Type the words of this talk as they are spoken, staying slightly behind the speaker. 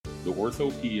the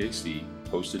OrthoPAC,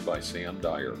 hosted by Sam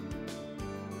Dyer.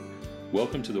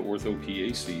 Welcome to the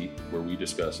OrthoPAC, where we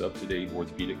discuss up-to-date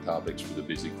orthopedic topics for the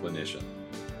busy clinician.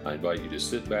 I invite you to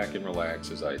sit back and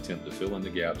relax as I attempt to fill in the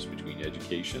gaps between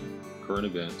education, current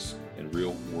events, and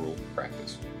real-world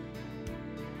practice.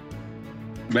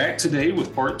 Back today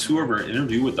with part 2 of our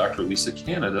interview with Dr. Lisa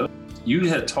Cannada. You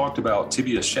had talked about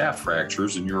tibia shaft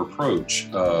fractures and your approach,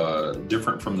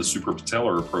 different from the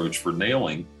suprapatellar approach for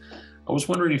nailing. I was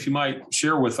wondering if you might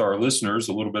share with our listeners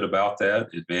a little bit about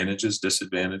that, advantages,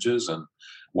 disadvantages, and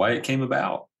why it came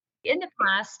about. In the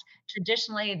past,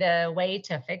 traditionally, the way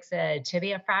to fix a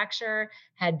tibia fracture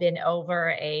had been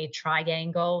over a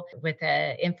triangle with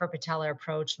an infrapatellar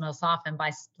approach, most often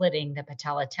by splitting the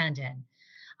patella tendon.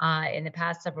 In the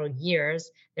past several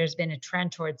years, there's been a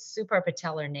trend towards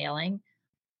suprapatellar nailing,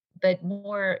 but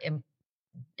more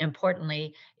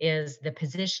importantly is the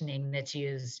positioning that's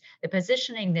used. The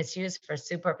positioning that's used for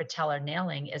suprapatellar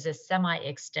nailing is a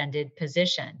semi-extended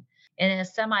position. And a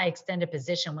semi-extended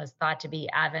position was thought to be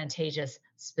advantageous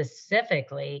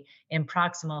specifically in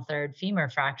proximal third femur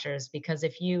fractures, because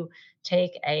if you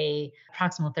take a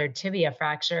proximal third tibia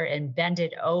fracture and bend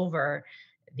it over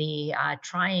the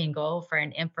triangle for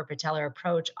an infrapatellar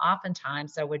approach,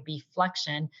 oftentimes there would be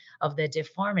flexion of the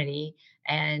deformity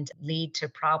and lead to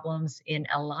problems in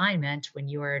alignment when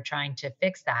you were trying to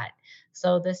fix that.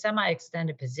 So the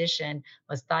semi-extended position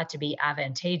was thought to be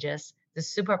advantageous. The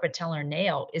suprapatellar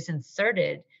nail is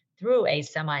inserted through a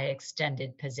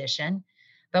semi-extended position.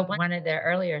 But one of the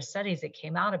earlier studies that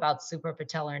came out about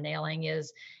suprapatellar nailing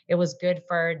is it was good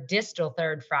for distal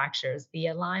third fractures. The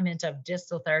alignment of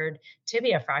distal third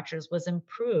tibia fractures was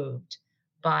improved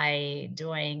by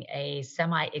doing a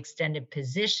semi-extended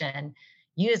position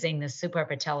using the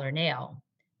suprapatellar nail.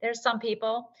 There's some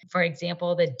people, for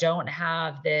example, that don't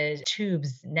have the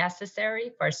tubes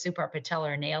necessary for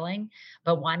suprapatellar nailing,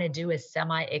 but want to do a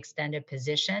semi-extended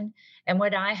position. And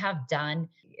what I have done,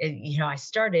 I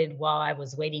started while I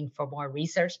was waiting for more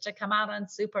research to come out on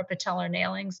suprapatellar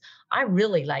nailings. I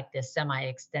really like this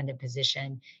semi-extended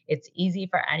position. It's easy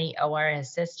for any OR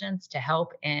assistants to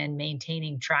help in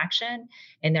maintaining traction,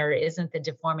 and there isn't the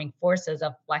deforming forces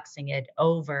of flexing it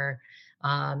over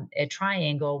a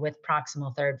triangle with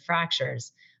proximal third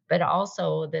fractures. But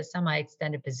also the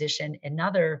semi-extended position,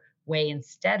 another way,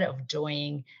 instead of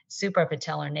doing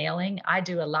suprapatellar nailing, I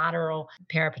do a lateral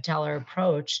parapatellar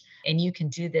approach, and you can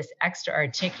do this extra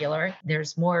articular.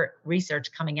 There's more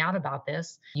research coming out about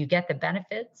this. You get the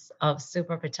benefits of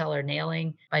suprapatellar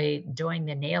nailing by doing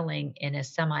the nailing in a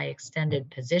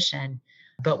semi-extended position,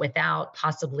 but without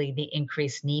possibly the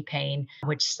increased knee pain,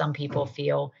 which some people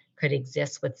feel could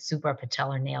exist with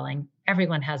suprapatellar nailing.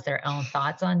 Everyone has their own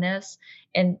thoughts on this,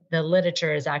 and the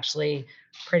literature is actually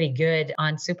pretty good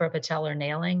on suprapatellar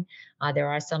nailing. There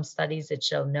are some studies that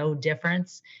show no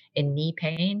difference in knee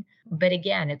pain, but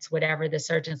again, it's whatever the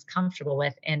surgeon's comfortable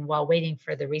with. And while waiting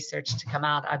for the research to come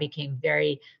out, I became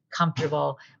very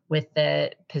comfortable with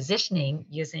the positioning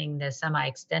using the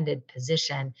semi-extended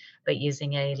position, but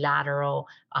using a lateral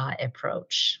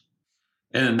approach.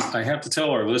 And I have to tell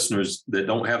our listeners that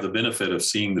don't have the benefit of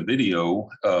seeing the video,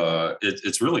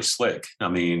 it's really slick. I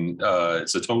mean,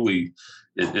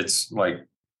 it's like,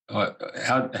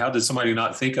 how did somebody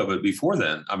not think of it before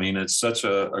then? I mean, it's such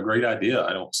a great idea.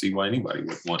 I don't see why anybody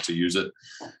would want to use it.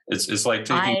 It's like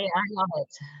taking. I love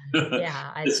it.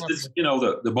 Yeah, I love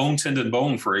it. The bone tendon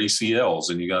bone for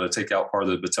ACLs, and you got to take out part of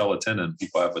the patella tendon.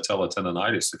 People have patella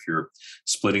tendonitis. If you're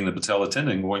splitting the patella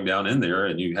tendon, going down in there,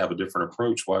 and you have a different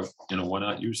approach, why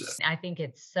not use it? I think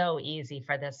it's so easy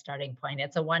for the starting point.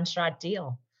 It's a one-shot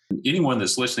deal. Anyone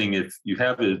that's listening, if you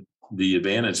have the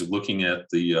advantage of looking at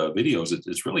the videos,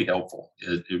 it's really helpful.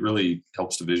 It really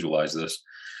helps to visualize this.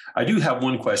 I do have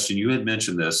one question. You had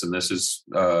mentioned this, and this is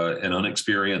an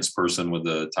unexperienced person with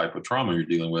the type of trauma you're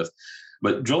dealing with,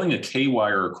 but drilling a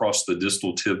K-wire across the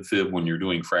distal tib fib when you're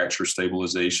doing fracture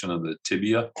stabilization of the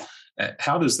tibia,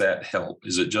 how does that help?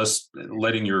 Is it just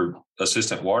letting your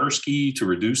assistant water ski to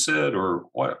reduce it, or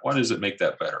why does it make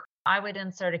that better? I would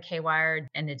insert a K-wire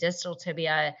in the distal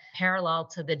tibia parallel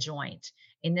to the joint.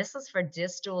 And this is for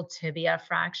distal tibia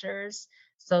fractures,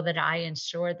 so that I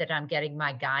ensure that I'm getting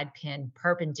my guide pin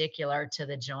perpendicular to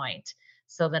the joint,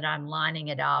 so that I'm lining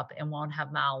it up and won't have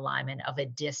malalignment of a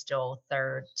distal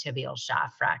third tibial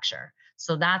shaft fracture.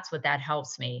 So that's what that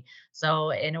helps me. So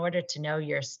in order to know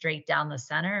you're straight down the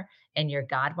center and your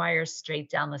guide wire straight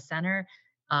down the center,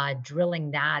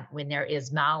 drilling that when there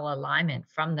is malalignment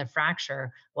from the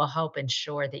fracture will help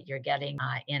ensure that you're getting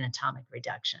anatomic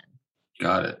reduction.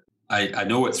 Got it. I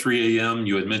know at 3 a.m.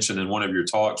 you had mentioned in one of your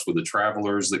talks with the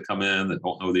travelers that come in that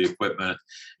don't know the equipment,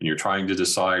 and you're trying to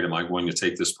decide, am I going to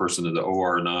take this person to the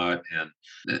OR or not? And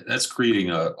that's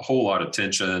creating a whole lot of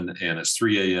tension. And it's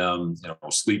 3 a.m.,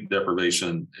 sleep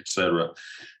deprivation, et cetera.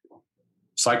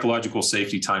 Psychological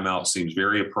safety timeout seems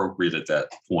very appropriate at that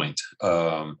point.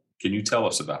 Can you tell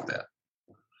us about that?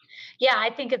 Yeah, I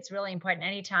think it's really important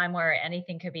anytime where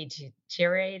anything could be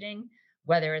deteriorating,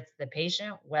 whether it's the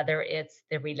patient, whether it's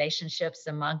the relationships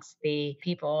amongst the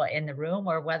people in the room,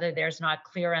 or whether there's not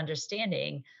clear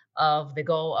understanding of the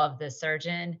goal of the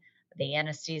surgeon, the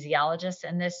anesthesiologist,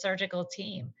 and this surgical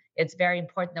team. It's very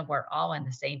important that we're all on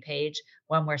the same page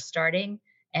when we're starting.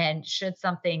 And should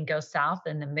something go south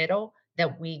in the middle,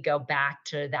 that we go back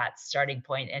to that starting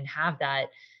point and have that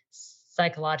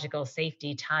psychological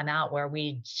safety timeout where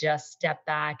we just step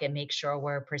back and make sure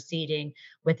we're proceeding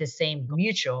with the same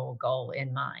mutual goal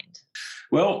in mind.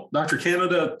 Well, Dr.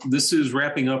 Cannada, this is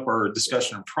wrapping up our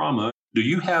discussion of trauma. Do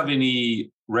you have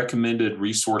any recommended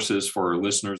resources for our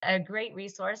listeners? A great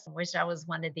resource, which I was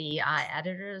one of the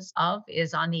editors of,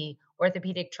 is on the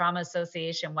Orthopedic Trauma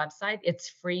Association website. It's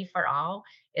free for all.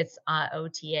 It's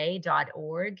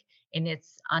ota.org, and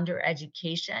it's under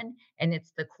education, and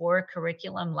it's the core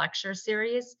curriculum lecture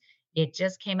series. It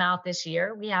just came out this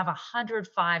year. We have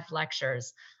 105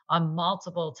 lectures on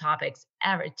multiple topics,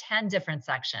 10 different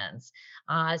sections.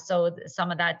 So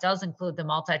some of that does include the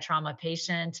multi-trauma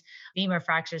patient, femur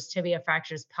fractures, tibia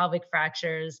fractures, pelvic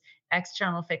fractures,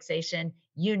 external fixation,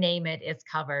 you name it, it's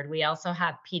covered. We also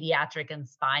have pediatric and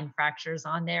spine fractures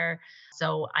on there.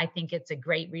 So I think it's a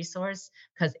great resource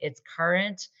because it's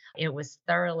current. It was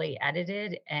thoroughly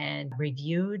edited and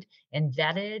reviewed and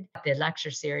vetted. The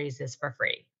lecture series is for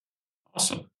free.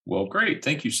 Awesome. Well, great.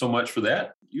 Thank you so much for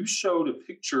that. You showed a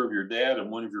picture of your dad in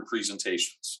one of your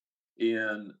presentations,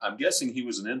 and I'm guessing he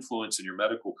was an influence in your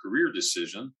medical career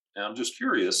decision. And I'm just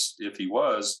curious if he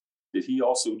was, did he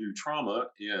also do trauma,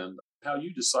 and how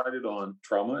you decided on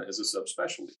trauma as a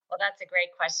subspecialty? Well, that's a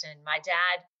great question. My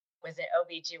dad was an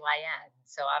OBGYN,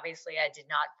 so obviously I did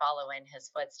not follow in his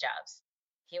footsteps.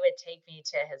 He would take me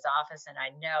to his office, and I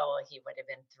know he would have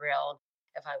been thrilled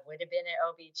if I would have been an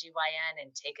OBGYN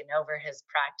and taken over his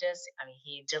practice. I mean,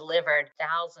 he delivered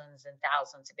thousands and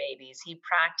thousands of babies. He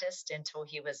practiced until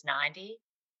he was 90.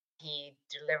 He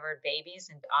delivered babies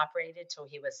and operated till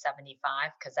he was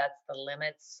 75, because that's the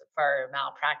limits for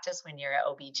malpractice when you're an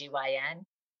OBGYN.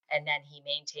 And then he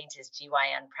maintained his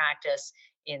GYN practice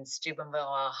in Steubenville,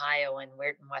 Ohio, and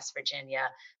Weirton, West Virginia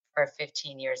for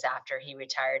 15 years after he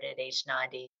retired at age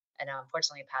 90. And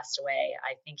unfortunately passed away.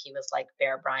 I think he was like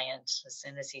Bear Bryant. As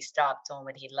soon as he stopped doing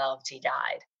what he loved, he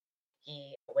died.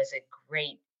 He was a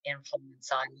great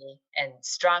influence on me and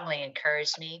strongly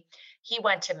encouraged me. He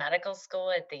went to medical school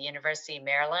at the University of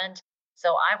Maryland.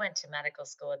 So I went to medical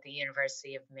school at the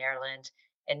University of Maryland,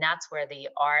 and that's where the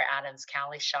R. Adams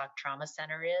Cowley Shock Trauma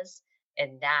Center is.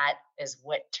 And that is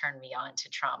what turned me on to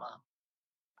trauma.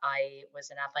 I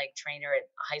was an athletic trainer at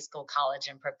high school, college,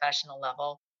 and professional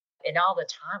level. And all the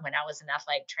time when I was an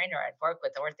athletic trainer, I'd work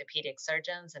with orthopedic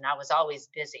surgeons, and I was always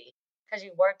busy because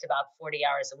you worked about 40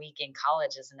 hours a week in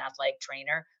college as an athletic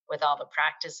trainer with all the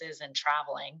practices and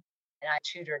traveling. And I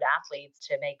tutored athletes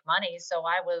to make money. So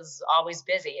I was always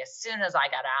busy. As soon as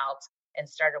I got out and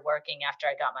started working after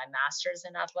I got my master's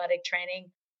in athletic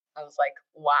training, I was like,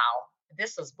 wow,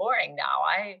 this is boring now.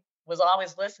 I was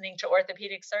always listening to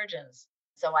orthopedic surgeons.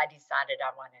 So I decided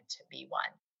I wanted to be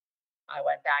one. I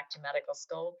went back to medical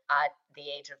school at the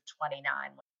age of 29,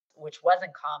 which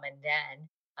wasn't common then,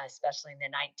 especially in the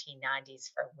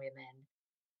 1990s for women.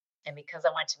 And because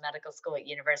I went to medical school at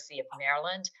University of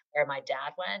Maryland, where my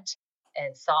dad went,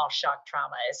 and saw shock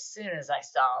trauma, as soon as I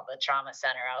saw the trauma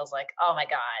center, I was like, oh my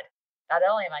God, not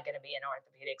only am I going to be an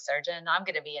orthopedic surgeon, I'm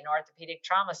going to be an orthopedic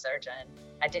trauma surgeon.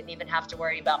 I didn't even have to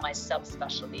worry about my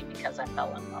subspecialty because I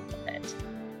fell in love with it.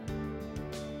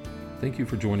 Thank you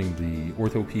for joining the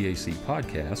OrthoPAC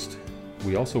podcast.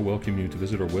 We also welcome you to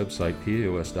visit our website,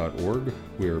 paos.org,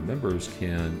 where members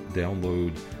can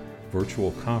download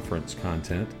virtual conference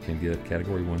content and get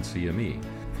Category 1 CME.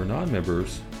 For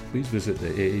non-members, please visit the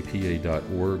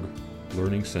aapa.org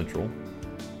Learning Central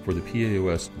for the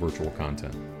PAOS virtual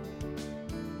content.